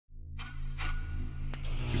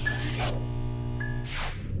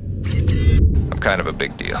kind of a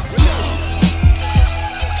big deal.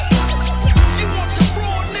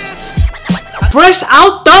 Fresh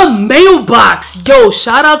out the mailbox. Yo,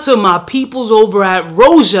 shout out to my peoples over at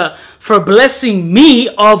Roja for blessing me,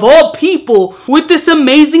 of all people, with this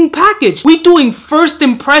amazing package. We doing first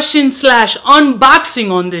impression /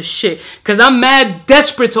 unboxing on this shit, cause I'm mad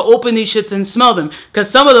desperate to open these shits and smell them, cause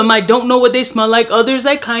some of them I don't know what they smell like, others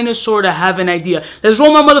I kinda sorta have an idea. Let's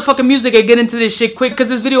roll my motherfucking music and get into this shit quick, cause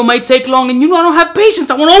this video might take long and you know I don't have patience.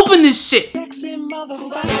 I wanna open this shit.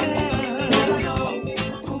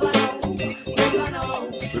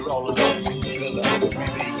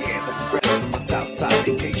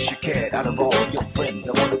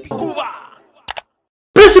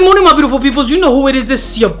 Blessed morning, my beautiful peoples. You know who it is.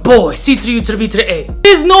 This is your boy, C3U to the B to the A.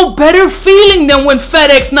 There's no better feeling than when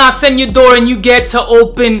FedEx knocks on your door and you get to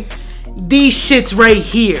open these shits right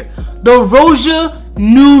here. The Roja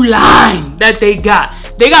new line that they got.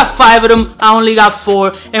 They got 5 of them. I only got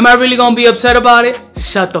 4. Am I really gonna be upset about it?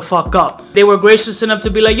 Shut the fuck up. They were gracious enough to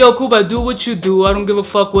be like, yo, Cuba, do what you do. I don't give a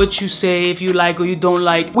fuck what you say, if you like or you don't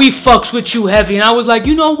like. We fucks with you heavy. And I was like,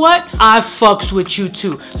 you know what? I fucks with you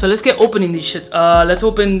too. So let's get opening these shits. Let's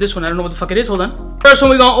open this one. I don't know what the fuck it is. Hold on. First one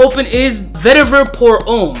we're gonna open is Vetiver Pour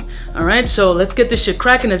Homme. Alright, so let's get this shit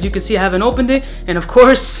cracking. As you can see, I haven't opened it. And of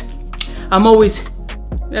course, I'm always...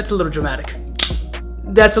 That's a little dramatic.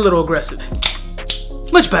 That's a little aggressive.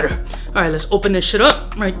 Much better. All right, let's open this shit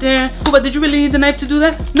up right there. But did you really need the knife to do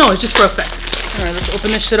that? No, it's just for effect. All right, let's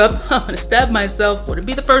open this shit up. I'm gonna stab myself. Wouldn't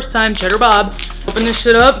be the first time, Cheddar Bob. Open this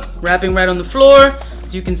shit up, wrapping right on the floor.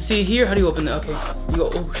 As you can see here, how do you open that? Okay, you go,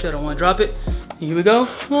 oh shit, I don't wanna drop it. Here we go.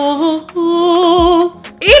 Oh,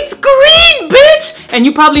 it's green, bitch! And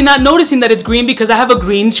you're probably not noticing that it's green because I have a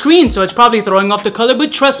green screen, so it's probably throwing off the color,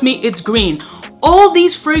 but trust me, it's green. All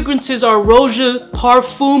these fragrances are Roja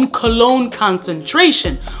Parfum Cologne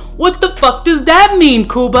concentration. What the fuck does that mean,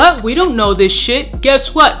 Cuba? We don't know this shit.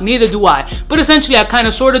 Guess what? Neither do I. But essentially, I kind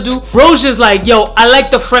of sort of do. Roja's like, yo, I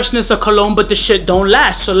like the freshness of cologne, but the shit don't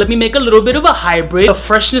last. So let me make a little bit of a hybrid. The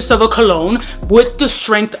freshness of a cologne with the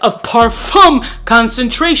strength of parfum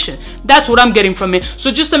concentration. That's what I'm getting from it.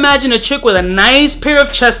 So just imagine a chick with a nice pair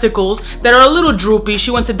of chesticles that are a little droopy.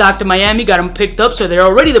 She went to Dr. Miami, got them picked up, so they're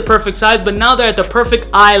already the perfect size, but now they're at the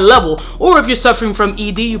perfect eye level. Or if you're suffering from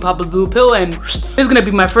ED, you pop a blue pill, and this is gonna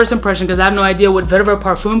be my first impression because I have no idea what Vetiver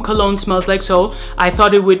Parfum Cologne smells like, so I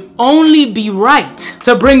thought it would only be right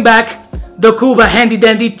to bring back the Cuba handy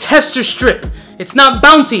dandy tester strip. It's not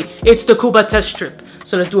Bounty, it's the Cuba test strip.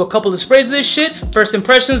 So let's do a couple of sprays of this shit. First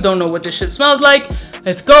impressions, don't know what this shit smells like.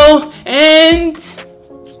 Let's go, and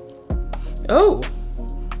oh,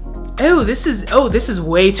 this is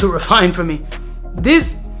way too refined for me.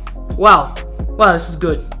 Wow, this is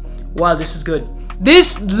good. Wow, this is good.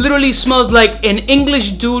 This literally smells like an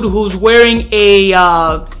English dude who's wearing a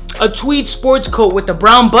tweed sports coat with the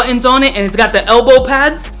brown buttons on it and it's got the elbow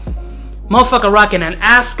pads. Motherfucker rocking an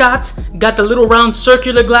ascot, got the little round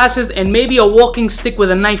circular glasses and maybe a walking stick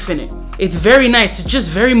with a knife in it. It's very nice, it's just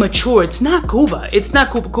very mature. It's not Cuba, it's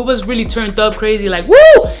not Cuba. Cuba's really turned up crazy like,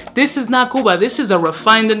 woo! This is not Cuba, this is a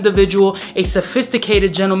refined individual, a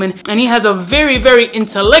sophisticated gentleman, and he has a very, very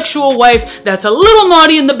intellectual wife that's a little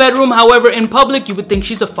naughty in the bedroom. However, in public, you would think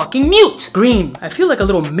she's a fucking mute. Green, I feel like a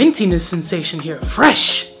little mintiness sensation here.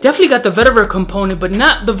 Fresh. Definitely got the vetiver component, but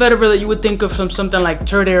not the vetiver that you would think of from something like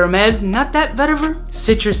Terre d'Hermes. Not that vetiver.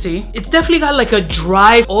 Citrusy. It's definitely got like a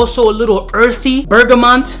dry, also a little earthy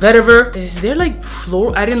bergamot vetiver. Is there like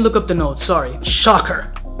floral? I didn't look up the notes, sorry.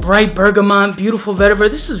 Shocker. Bright bergamot, beautiful vetiver.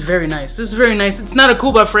 This is very nice. This is very nice. It's not a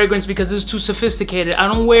Cuba fragrance because it's too sophisticated. I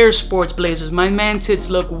don't wear sports blazers. My man tits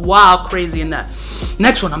look wow crazy in that.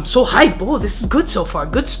 Next one, I'm so hyped. Oh, this is good so far.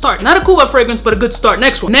 Good start. Not a Cuba fragrance, but a good start.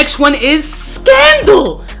 Next one. Next one is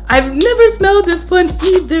Scandal. I've never smelled this one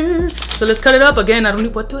either. So let's cut it up again. I don't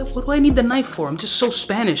need, what do I need the knife for? I'm just so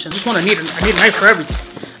Spanish. I need a knife for everything.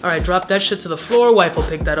 All right, drop that shit to the floor. Wife will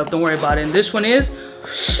pick that up. Don't worry about it. And this one is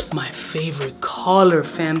my favorite color,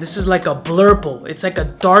 fam. This is like a blurple. It's like a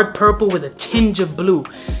dark purple with a tinge of blue.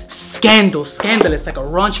 Scandal. Scandalous. Like a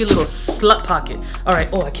raunchy little slut pocket. All right.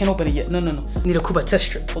 Oh, I can't open it yet. No. Need a Cuba test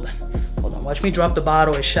strip. Hold on. Watch me drop the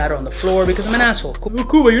bottle and shatter on the floor because I'm an asshole.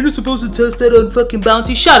 Cuba, you're not supposed to test that on fucking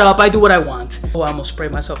Bounty. Shut up. I do what I want. Oh, I almost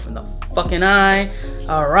sprayed myself in the fucking eye.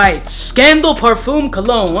 All right. Scandal Parfum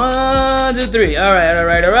Cologne. 1, 2, 3. All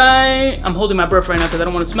right. I'm holding my breath right now because I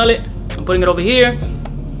don't want to smell it. I'm putting it over here.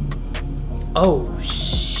 Oh,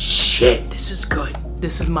 shit. This is good.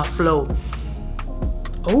 This is my flow.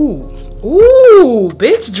 Ooh,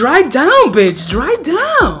 bitch. Dry down, bitch. Dry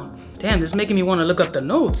down. Damn, this is making me want to look up the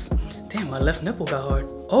notes. Damn, my left nipple got hard.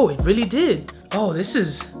 Oh, it really did. Oh, this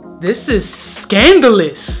is This is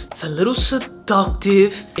scandalous. It's a little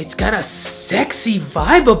seductive. It's got a sexy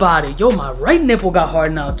vibe about it. Yo, my right nipple got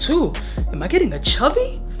hard now too. Am I getting a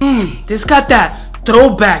chubby? This got that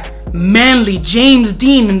throwback, manly James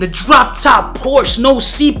Dean in the drop top Porsche, no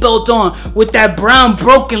seatbelt on, with that brown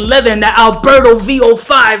broken leather and that Alberto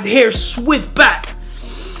V05 hair swift back.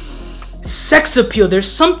 Sex appeal. There's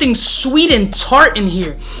something sweet and tart in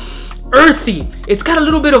here. Earthy. It's got a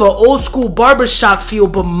little bit of an old school barbershop feel,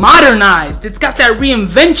 but modernized. It's got that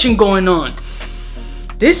reinvention going on.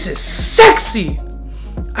 This is sexy.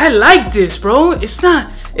 I like this, bro. It's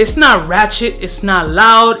not ratchet, it's not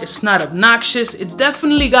loud, it's not obnoxious. It's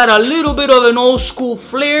definitely got a little bit of an old school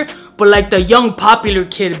flair, but like the young popular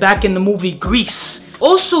kid back in the movie Grease.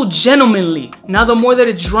 Also gentlemanly. Now the more that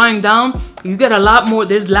it's drying down, you get a lot more.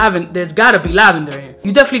 There's gotta be lavender here.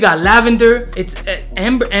 You definitely got lavender. It's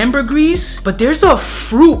ambergris, but there's a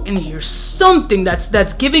fruit in here, something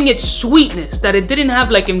that's giving it sweetness that it didn't have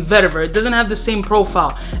like in Vetiver. It doesn't have the same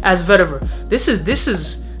profile as Vetiver. This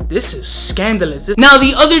is scandalous. Now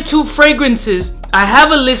the other two fragrances, I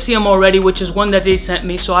have Elysium already, which is one that they sent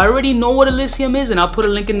me, so I already know what Elysium is, and I'll put a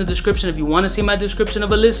link in the description if you want to see my description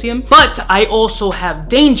of Elysium. But I also have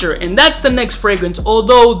Danger, and that's the next fragrance,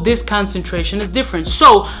 although this concentration is different.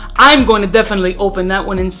 So I'm going to definitely open that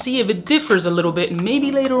one and see if it differs a little bit, and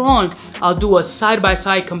maybe later on I'll do a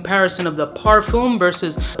side-by-side comparison of the Parfum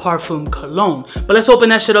versus Parfum Cologne. But let's open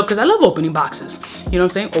that shit up, because I love opening boxes. You know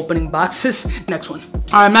what I'm saying? Opening boxes. Next one.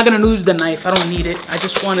 All right, I'm not gonna use the knife. I don't need it. I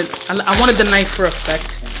wanted the knife for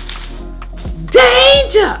effect.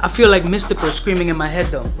 Danger! I feel like Mystical screaming in my head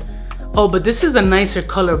though. Oh, but this is a nicer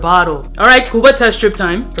color bottle. All right, Cuba test strip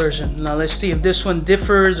time version. Now let's see if this one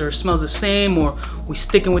differs or smells the same, or we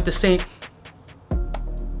sticking with the same.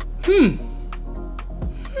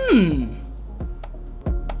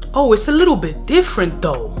 Oh, it's a little bit different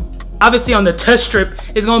though. Obviously on the test strip,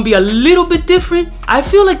 it's gonna be a little bit different. I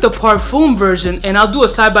feel like the Parfum version, and I'll do a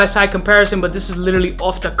side-by-side comparison, but this is literally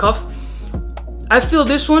off the cuff. I feel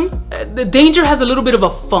this one, the Danger has a little bit of a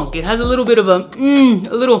funk. It has a little bit of a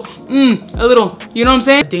little, you know what I'm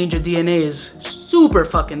saying? The Danger DNA is super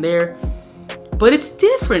fucking there, but it's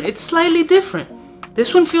different. It's slightly different.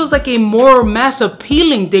 This one feels like a more mass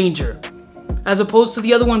appealing Danger, as opposed to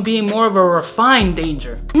the other one being more of a refined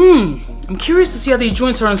Danger. I'm curious to see how these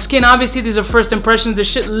joints are on skin. Obviously, these are first impressions. This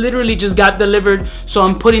shit literally just got delivered, so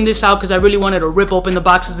I'm putting this out because I really wanted to rip open the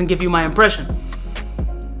boxes and give you my impression.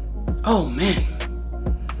 Oh man,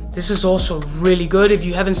 this is also really good. If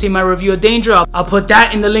you haven't seen my review of Danger, I'll put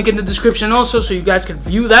that in the link in the description also, so you guys can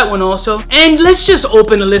view that one also. And let's just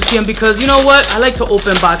open Elysium, because you know what? I like to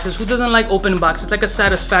open boxes. Who doesn't like opening boxes? It's like a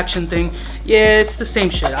satisfaction thing. Yeah, it's the same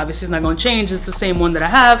shit. Obviously, it's not gonna change. It's the same one that I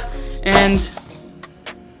have, and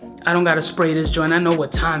I don't gotta spray this joint. I know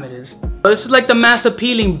what time it is. This is like the mass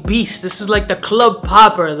appealing beast. This is like the club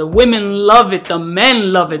popper. The women love it. The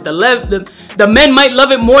men love it. The men might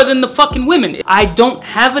love it more than the fucking women. I don't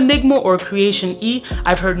have Enigma or Creation E.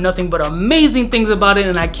 I've heard nothing but amazing things about it,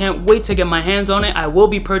 and I can't wait to get my hands on it. I will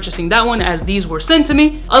be purchasing that one as these were sent to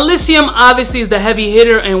me. Elysium obviously is the heavy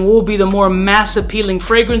hitter and will be the more mass appealing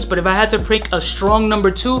fragrance, but if I had to pick a strong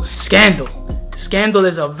number two, Scandal. Scandal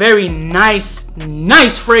is a very nice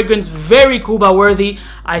fragrance, very Cuba worthy.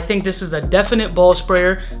 I think this is a definite ball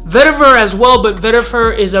sprayer. Vetiver as well, but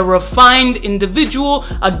Vetiver is a refined individual.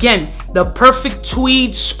 Again, the perfect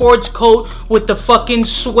tweed sports coat with the fucking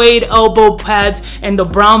suede elbow pads and the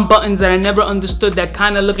brown buttons that I never understood, that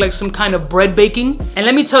kind of look like some kind of bread baking. And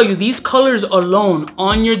let me tell you, these colors alone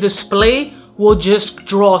on your display will just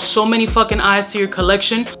draw so many fucking eyes to your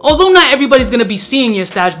collection. Although not everybody's gonna be seeing your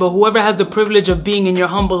stash, but whoever has the privilege of being in your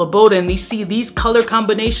humble abode and they see these color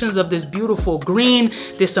combinations of this beautiful green,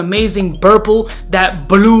 this amazing purple, that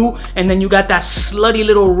blue, and then you got that slutty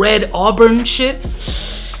little red auburn shit.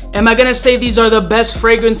 Am I gonna say these are the best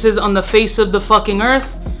fragrances on the face of the fucking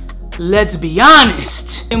earth? Let's be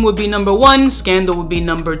honest. Elysium would be number 1, Scandal would be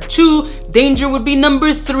number 2, Danger would be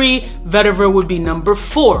number 3, Vetiver would be number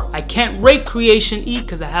 4. I can't rate Creation E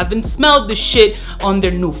because I haven't smelled the shit on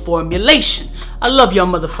their new formulation. I love y'all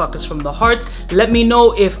motherfuckers from the heart. Let me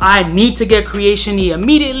know if I need to get Creation E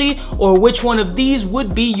immediately, or which one of these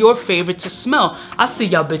would be your favorite to smell. I'll see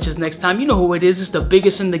y'all bitches next time. You know who it is. It's the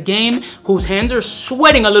biggest in the game, whose hands are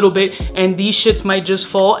sweating a little bit, and these shits might just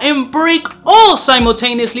fall and break all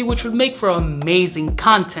simultaneously, which would make for amazing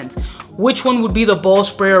content. Which one would be the ball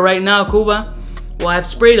sprayer right now, Cuba? Well, I've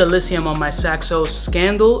sprayed Elysium on my sack, so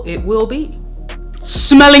Scandal it will be.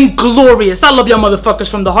 Smelling glorious. I love y'all motherfuckers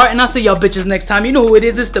from the heart, and I'll see y'all bitches next time. You know who it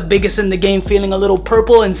is. It's the biggest in the game, feeling a little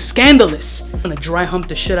purple and scandalous. I'm gonna dry hump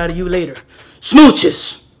the shit out of you later.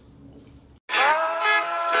 Smooches.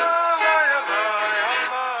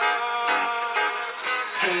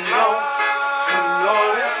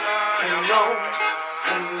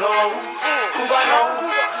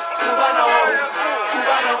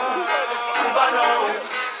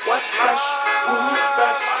 What's fresh? Who's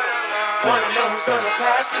best? Wanna know who's gonna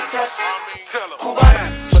pass the test?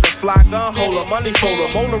 Cubano. For the fly gun holder, money folder,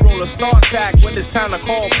 molar roller, start attack when it's time to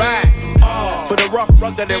call back. For the rough,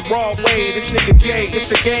 rugged, and raw way, this nigga Jay,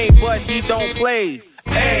 it's a game, but he don't play.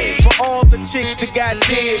 Ay, for all the chicks that got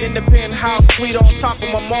dead in the penthouse suite on top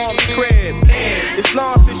of my mom's crib. It's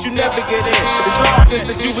nonsense you never get in. It's nonsense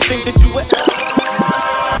that you would think that you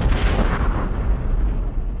would.